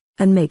tale,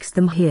 and makes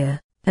them hear,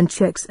 and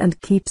checks and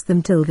keeps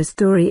them till the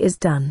story is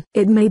done.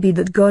 It may be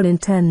that God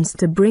intends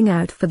to bring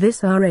out for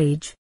this our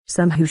age,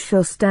 some who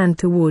shall stand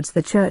towards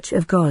the Church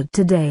of God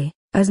today,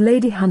 as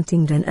Lady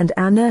Huntingdon and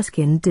Anne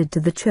Erskine did to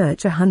the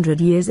Church 100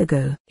 years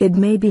ago. It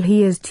may be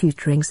he is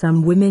tutoring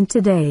some women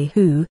today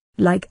who,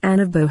 like Anne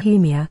of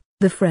Bohemia,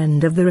 the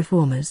friend of the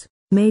Reformers,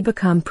 may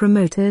become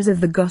promoters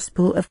of the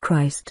gospel of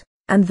Christ,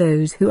 and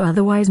those who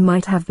otherwise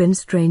might have been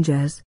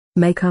strangers,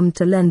 may come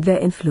to lend their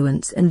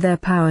influence and their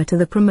power to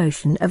the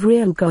promotion of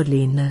real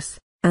godliness,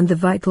 and the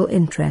vital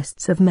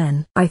interests of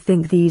men. I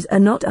think these are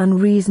not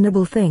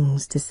unreasonable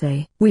things to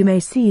say. We may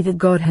see that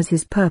God has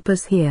his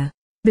purpose here.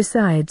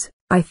 Besides,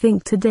 I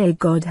think today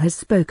God has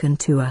spoken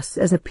to us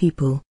as a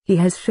people. He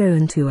has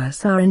shown to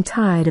us our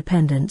entire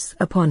dependence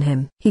upon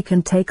him. He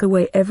can take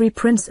away every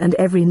prince and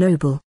every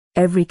noble,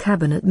 every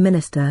cabinet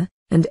minister,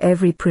 and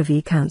every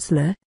privy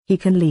councillor. He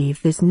can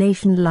leave this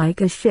nation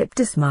like a ship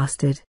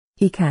dismasted.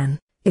 He can,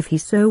 if he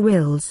so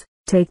wills,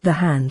 take the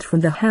hand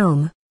from the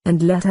helm,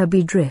 and let her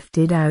be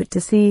drifted out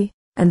to sea,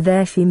 and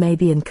there she may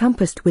be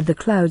encompassed with the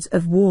clouds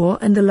of war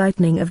and the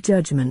lightning of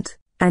judgment,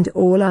 and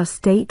all our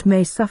state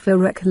may suffer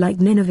wreck like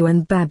Nineveh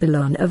and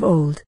Babylon of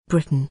old.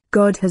 Britain,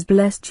 God has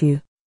blessed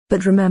you,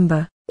 but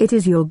remember, it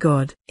is your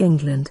God.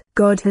 England,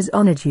 God has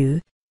honored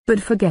you,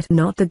 but forget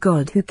not the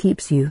God who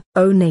keeps you.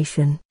 O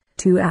nation,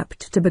 too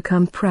apt to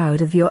become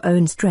proud of your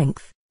own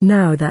strength,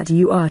 now that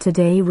you are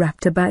today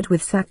wrapped about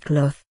with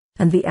sackcloth,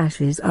 and the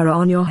ashes are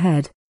on your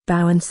head,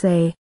 bow and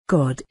say,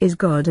 God is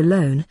God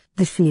alone.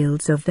 The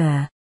shields of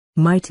their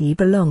mighty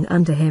belong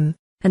unto him,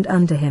 and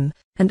unto him,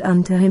 and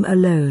unto him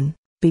alone,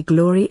 be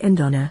glory and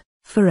honor,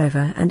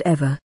 forever and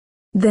ever.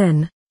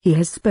 Then, he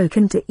has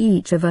spoken to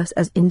each of us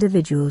as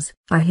individuals.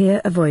 I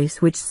hear a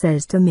voice which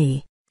says to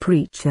me,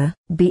 Preacher,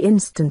 be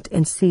instant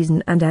in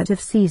season and out of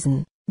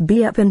season,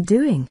 be up and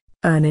doing,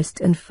 earnest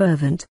and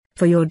fervent,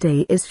 for your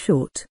day is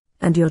short,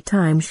 and your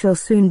time shall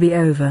soon be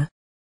over.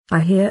 I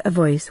hear a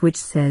voice which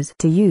says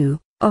to you,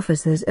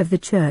 officers of the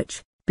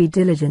church, be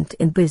diligent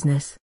in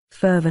business,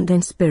 fervent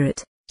in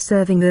spirit,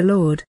 serving the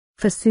Lord,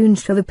 for soon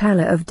shall the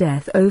pallor of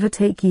death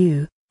overtake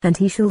you, and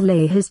he shall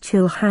lay his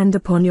chill hand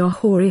upon your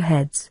hoary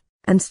heads,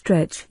 and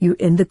stretch you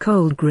in the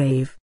cold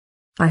grave.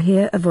 I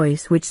hear a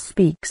voice which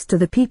speaks to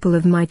the people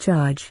of my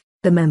charge,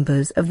 the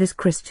members of this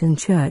Christian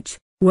church,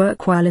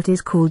 work while it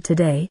is called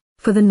today,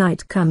 for the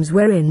night comes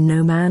wherein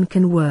no man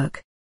can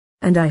work.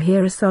 And I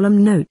hear a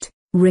solemn note,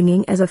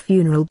 ringing as a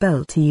funeral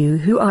bell to you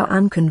who are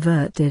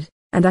unconverted,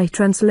 and I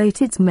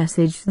translate its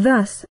message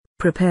thus,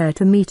 prepare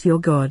to meet your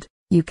God,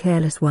 you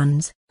careless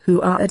ones, who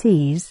are at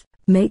ease,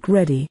 make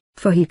ready,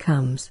 for he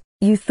comes,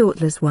 you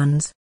thoughtless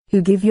ones,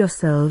 who give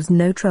yourselves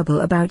no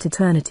trouble about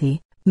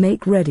eternity,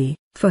 make ready,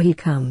 for he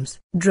comes.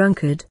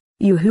 Drunkard,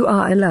 you who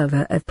are a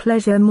lover of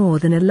pleasure more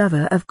than a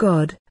lover of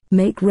God,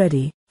 make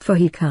ready, for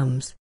he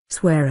comes.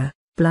 Swearer,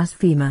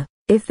 blasphemer,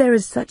 if there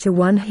is such a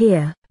one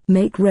here,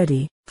 make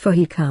ready, for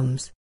he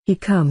comes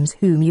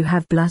whom you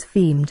have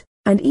blasphemed,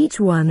 and each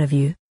one of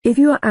you, if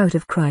you are out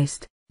of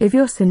Christ, if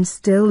your sins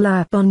still lie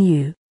upon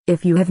you,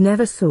 if you have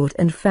never sought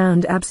and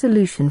found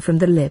absolution from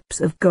the lips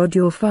of God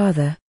your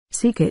Father,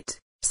 seek it,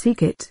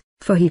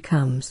 for he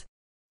comes.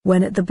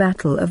 When at the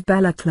battle of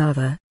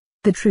Balaclava,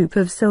 the troop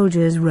of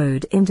soldiers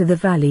rode into the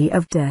valley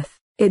of death,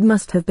 it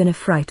must have been a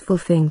frightful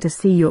thing to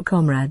see your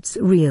comrades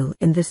reel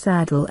in the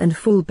saddle and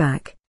fall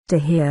back, to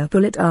hear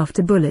bullet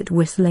after bullet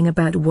whistling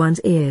about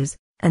one's ears,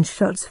 and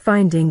shots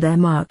finding their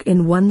mark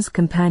in one's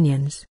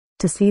companions,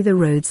 to see the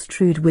roads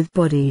strewed with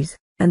bodies,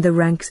 and the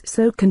ranks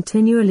so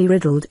continually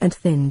riddled and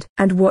thinned.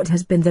 And what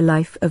has been the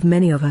life of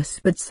many of us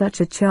but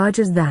such a charge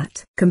as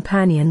that?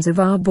 Companions of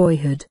our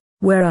boyhood,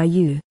 where are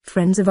you?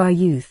 Friends of our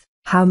youth,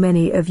 how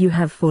many of you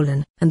have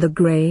fallen? And the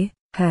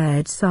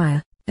gray-haired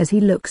sire, as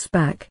he looks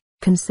back,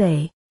 can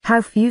say,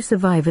 how few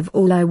survive of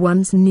all I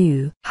once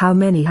knew. How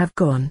many have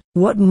gone?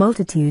 What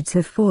multitudes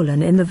have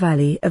fallen in the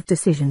valley of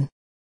decision?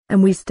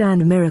 And we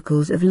stand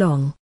miracles of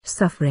long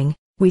suffering,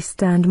 we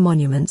stand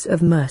monuments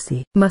of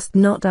mercy. Must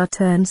not our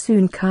turn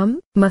soon come?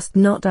 Must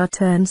not our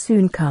turn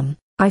soon come?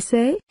 I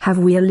say, have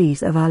we a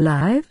lease of our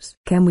lives?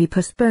 Can we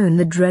postpone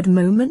the dread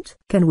moment?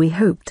 Can we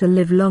hope to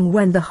live long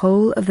when the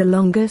whole of the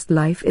longest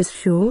life is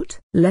short?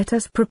 Let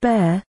us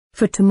prepare,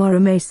 for tomorrow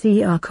may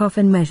see our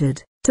coffin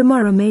measured,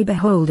 tomorrow may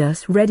behold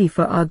us ready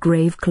for our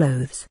grave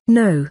clothes.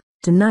 No,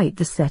 tonight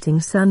the setting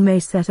sun may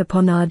set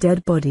upon our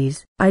dead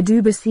bodies. I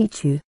do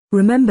beseech you,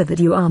 remember that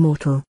you are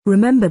mortal.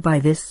 Remember by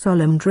this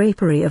solemn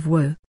drapery of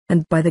woe,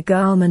 and by the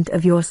garment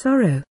of your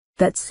sorrow,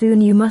 that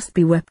soon you must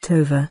be wept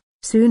over,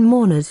 soon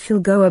mourners shall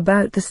go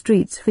about the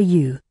streets for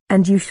you,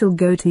 and you shall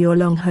go to your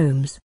long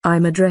homes.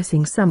 I'm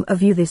addressing some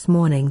of you this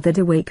morning that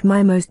awake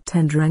my most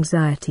tender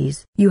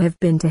anxieties. You have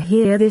been to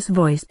hear this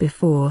voice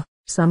before,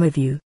 some of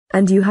you,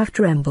 and you have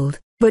trembled,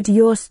 but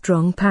your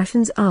strong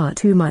passions are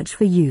too much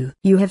for you.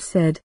 You have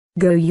said,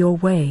 go your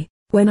way,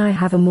 when I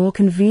have a more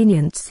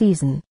convenient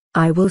season,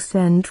 I will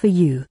send for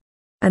you.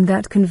 And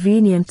that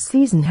convenient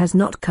season has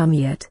not come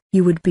yet.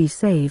 You would be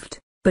saved,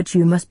 but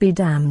you must be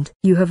damned.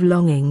 You have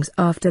longings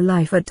after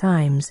life at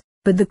times,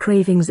 but the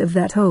cravings of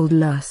that old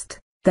lust,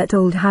 that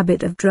old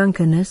habit of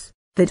drunkenness,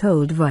 that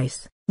old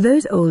vice,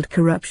 those old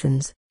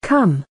corruptions,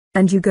 come,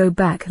 and you go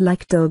back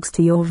like dogs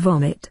to your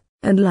vomit,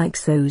 and like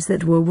sows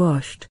that were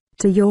washed,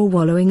 to your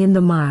wallowing in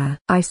the mire.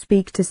 I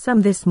speak to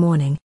some this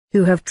morning,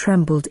 who have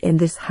trembled in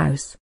this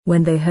house,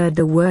 when they heard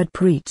the word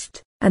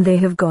preached, and they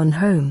have gone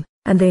home,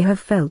 and they have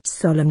felt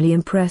solemnly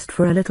impressed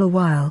for a little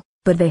while,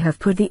 but they have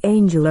put the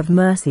angel of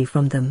mercy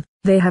from them,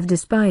 they have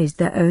despised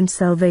their own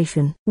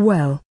salvation.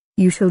 Well,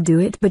 you shall do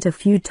it but a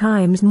few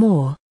times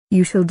more,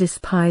 you shall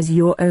despise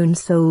your own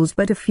souls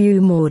but a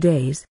few more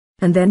days,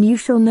 and then you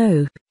shall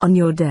know, on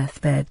your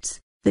deathbeds,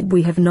 that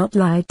we have not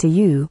lied to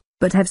you,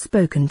 but have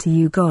spoken to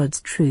you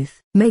God's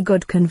truth. May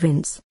God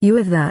convince you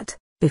of that,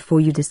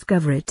 before you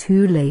discover it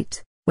too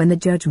late, when the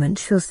judgment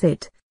shall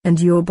sit, and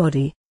your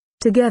body,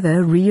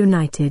 together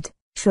reunited,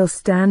 shall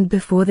stand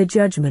before the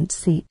judgment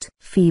seat.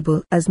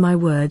 Feeble as my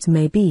words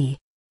may be,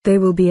 they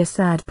will be a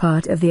sad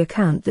part of the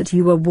account that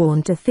you were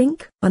warned to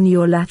think on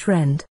your latter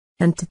end,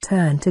 and to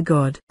turn to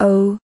God.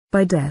 Oh,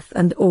 by death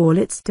and all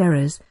its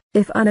terrors,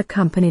 if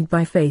unaccompanied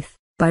by faith,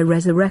 by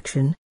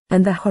resurrection,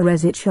 and the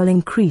horrors it shall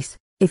increase,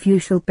 if you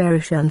shall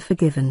perish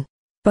unforgiven,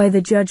 by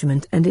the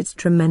judgment and its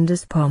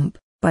tremendous pomp,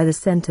 by the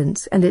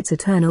sentence and its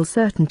eternal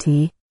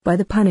certainty, by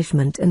the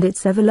punishment and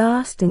its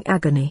everlasting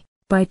agony,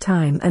 by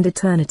time and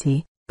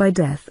eternity, by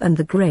death and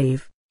the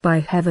grave, by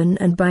heaven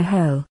and by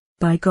hell,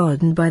 by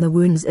God and by the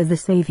wounds of the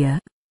Saviour.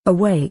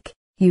 Awake,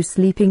 you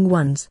sleeping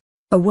ones,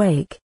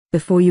 awake,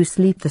 before you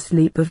sleep the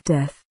sleep of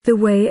death. The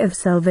way of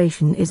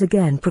salvation is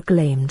again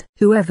proclaimed.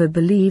 Whoever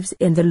believes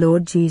in the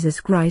Lord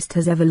Jesus Christ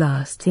has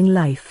everlasting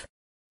life.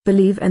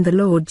 Believe in the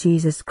Lord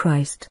Jesus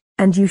Christ,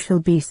 and you shall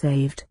be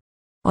saved.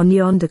 On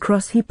yonder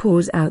cross he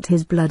pours out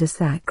his blood a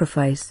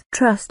sacrifice.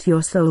 Trust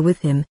your soul with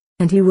him,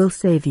 and he will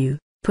save you.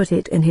 Put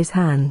it in his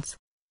hands,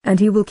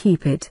 and he will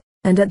keep it,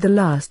 and at the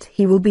last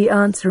he will be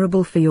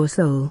answerable for your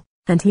soul,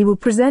 and he will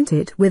present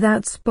it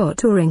without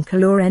spot or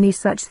wrinkle or any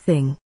such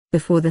thing,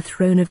 before the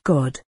throne of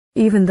God,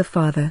 even the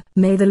Father.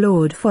 May the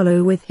Lord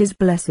follow with his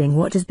blessing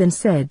what has been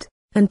said,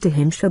 and to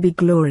him shall be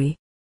glory,